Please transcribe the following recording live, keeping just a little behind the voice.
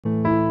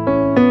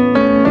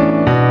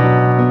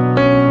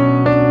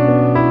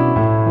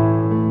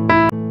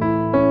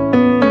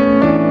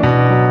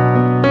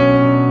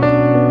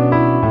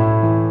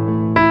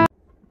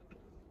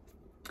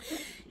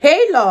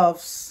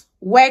loves,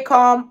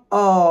 welcome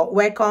or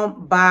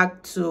welcome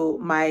back to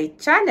my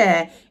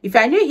channel. If you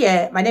are new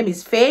here, my name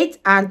is Faith,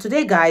 and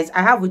today guys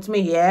I have with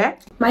me here,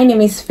 my name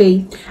is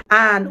Faith,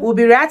 and we'll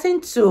be reacting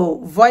to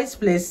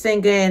Voiceplay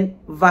singing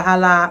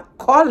Valhalla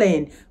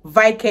Calling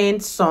Viking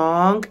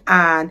song.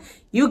 And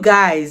you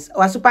guys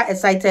are super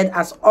excited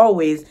as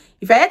always.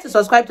 If you're yet to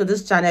subscribe to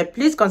this channel,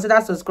 please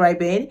consider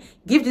subscribing,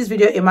 give this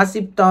video a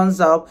massive thumbs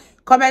up,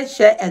 comment,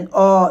 share, and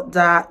all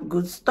that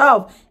good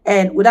stuff.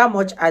 And without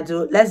much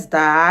ado, let's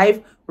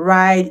dive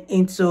right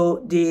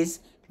into this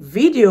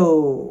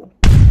video.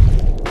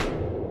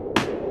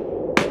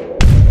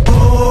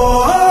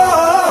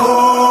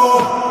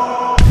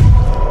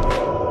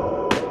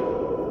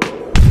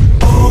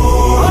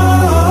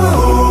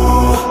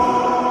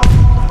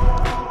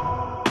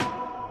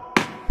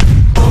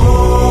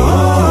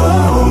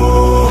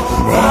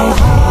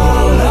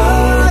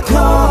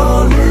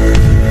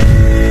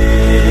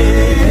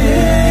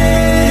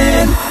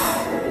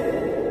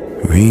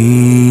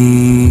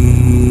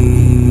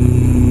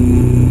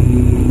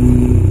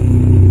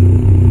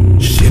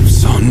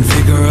 Ships on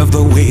vigor of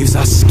the waves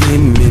are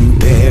skimming,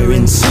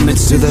 bearing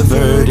summits to the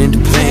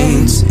verdant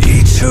plains.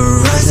 Each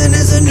horizon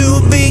is a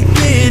new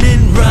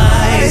beginning,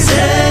 rise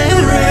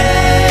and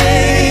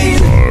reign.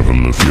 Far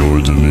from the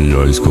fjords and the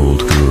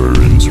ice-cold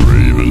currents,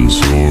 ravens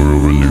soar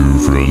over new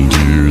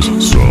frontiers.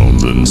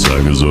 Storms and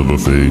sagas of a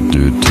fate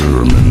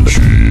determined,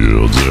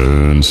 shields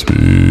and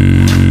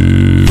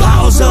spears.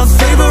 Vows of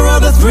favor or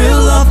the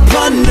thrill of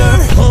plunder,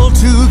 hold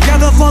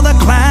together for the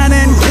clan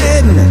and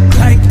kin.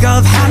 Clank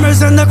of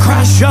hammers and the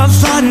crash of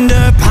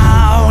thunder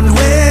pound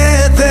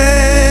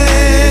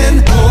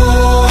within.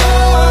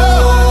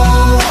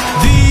 Oh,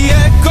 the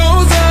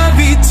echoes of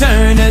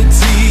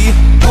eternity.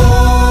 Oh,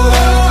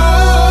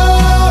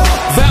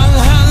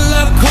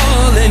 Valhalla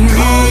calling me.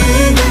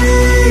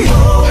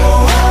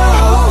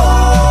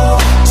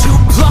 To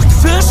pluck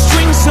the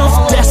strings of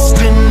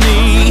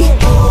destiny.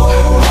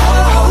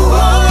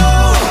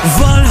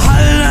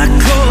 Valhalla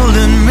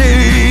calling me.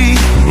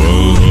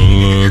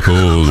 Valhalla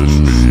calling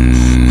me.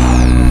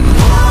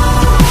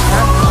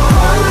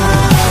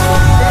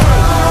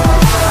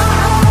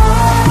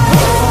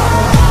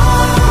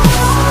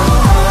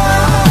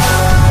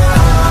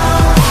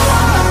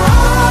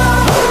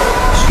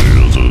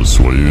 Sails are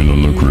swaying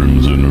on the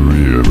crimson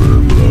river,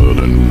 blood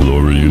and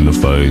glory in the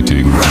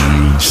fighting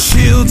field.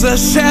 Shields are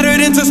shattered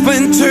into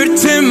splintered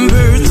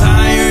timbers,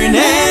 iron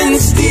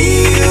and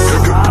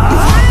steel.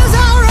 Fires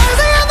are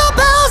rising and the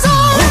bells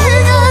are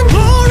ringing.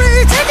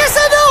 Glory, take us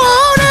into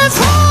Odin's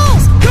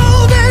halls.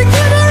 Golden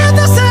glitter and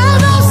the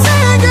sound of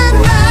singing.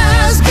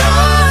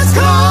 Asgard's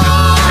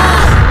call.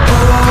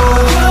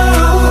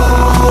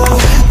 Oh,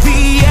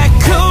 the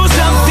echoes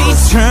of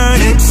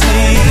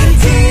eternity.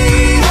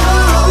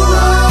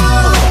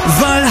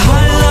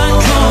 Valhalla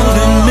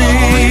calling me.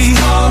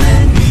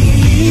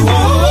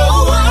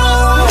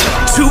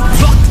 To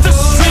pluck the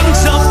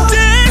strings of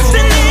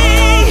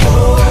destiny.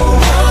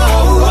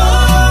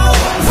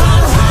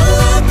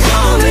 Valhalla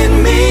calling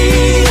me.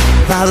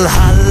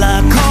 Valhalla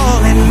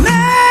calling me.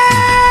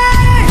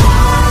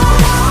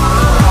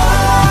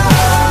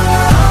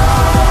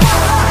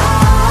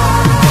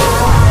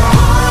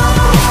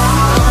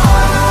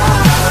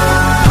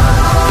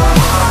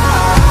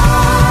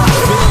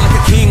 Feeling like a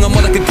king, I'm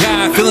more like a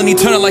god. Feeling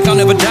eternal like I'll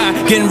never die.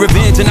 Getting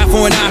revenge and eye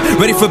for an eye.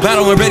 Ready for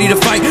battle and ready to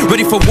fight.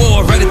 Ready for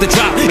war right at the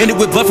drop. Ended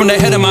with blood from the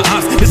head of my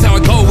ops. This how I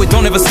go, it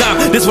don't ever stop.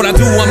 This what I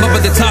do, I'm up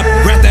at the top.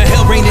 Wrap that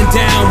hell raining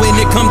down. When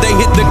it come, they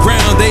hit the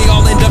ground. They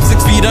all end up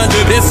 6 feet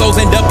under. Their souls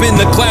end up in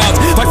the clouds.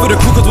 Fight for the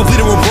crew cause we'll bleed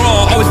and we'll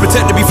brawl. Always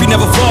protect to be free,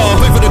 never fall.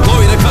 Fight for the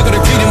glory, the conquer, the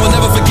greed, and we'll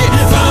never forget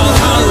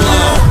Valhalla.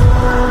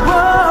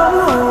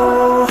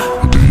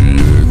 The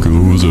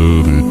echoes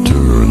of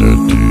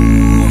eternity.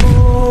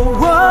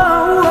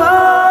 Valhalla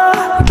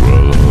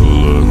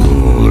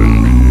calling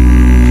me.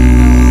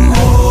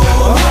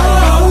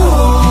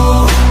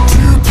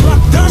 To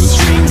pluck the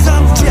strings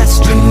of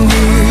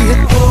destiny.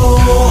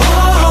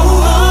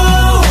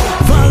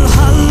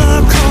 Valhalla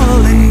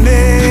calling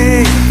me.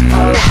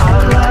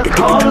 Valhalla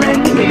calling me. Valhalla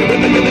calling me.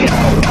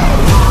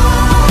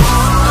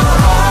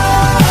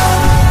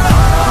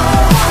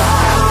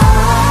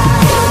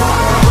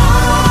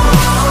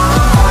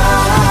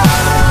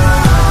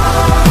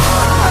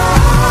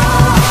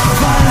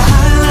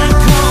 Valhalla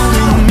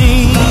calling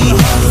me.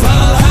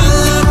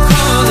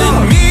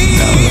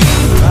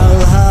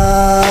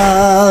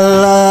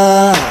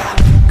 Valhalla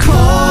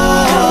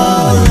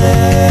calling.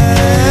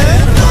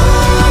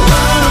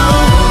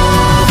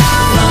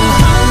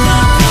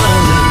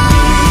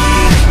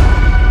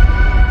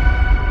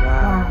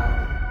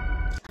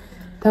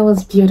 that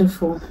was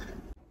beautiful.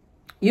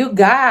 You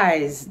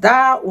guys,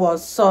 that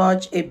was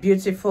such a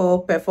beautiful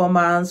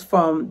performance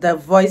from the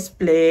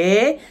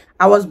Voiceplay.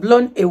 I was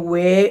blown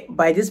away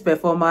by this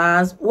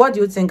performance. What do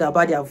you think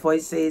about their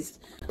voices?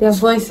 Their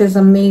voice is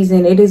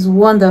amazing. It is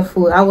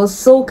wonderful. I was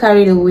so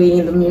carried away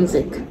in the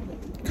music.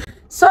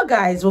 So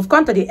guys, we've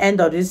come to the end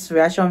of this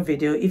reaction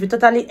video. If you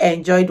totally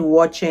enjoyed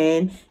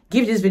watching,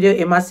 give this video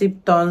a massive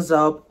thumbs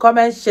up,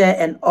 comment, share,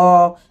 and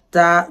all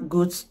that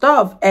good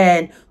stuff.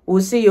 And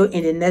we'll see you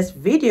in the next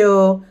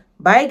video.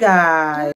 Bye guys.